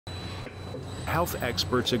Health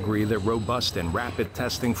experts agree that robust and rapid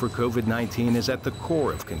testing for COVID-19 is at the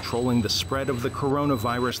core of controlling the spread of the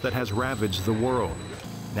coronavirus that has ravaged the world.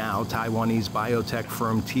 Now, Taiwanese biotech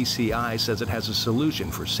firm TCI says it has a solution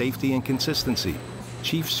for safety and consistency.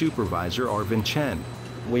 Chief Supervisor Arvin Chen.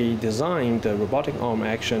 We designed the robotic arm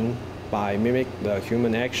action by mimicking the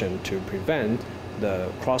human action to prevent the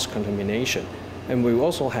cross-contamination. And we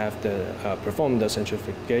also have perform the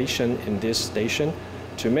centrifugation in this station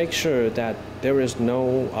to make sure that there is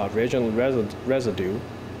no regional residue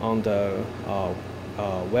on the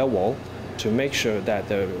well wall to make sure that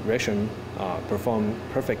the reaction performs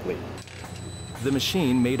perfectly. The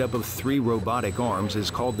machine, made up of 3 robotic arms, is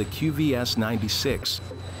called the QVS-96.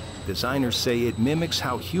 Designers say it mimics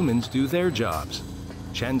how humans do their jobs.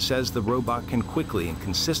 Chen says the robot can quickly and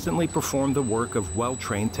consistently perform the work of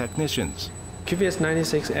well-trained technicians.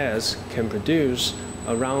 QVS-96S can produce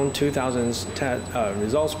around 2,000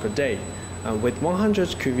 results per day. With 100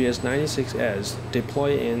 QVS-96S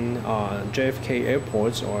deployed in JFK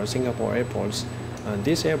airports or Singapore airports,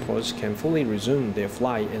 these airports can fully resume their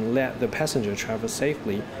flight and let the passenger travel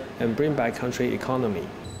safely and bring back country economy.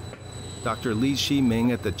 Dr. Li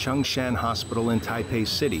Shiming at the Chongshan Hospital in Taipei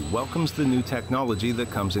City welcomes the new technology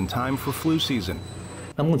that comes in time for flu season.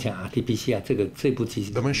 The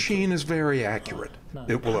machine is very accurate.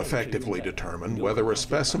 It will effectively determine whether a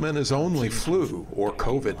specimen is only flu or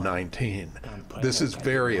COVID-19. This is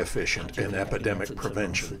very efficient in epidemic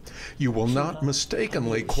prevention. You will not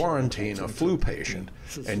mistakenly quarantine a flu patient,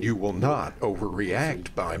 and you will not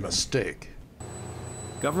overreact by mistake.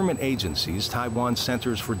 Government agencies, Taiwan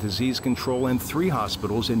Centers for Disease Control, and 3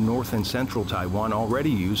 hospitals in North and Central Taiwan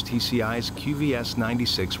already use TCI's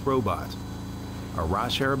QVS-96 robot.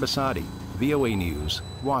 Arash Arabasadi, VOA News,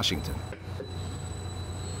 Washington.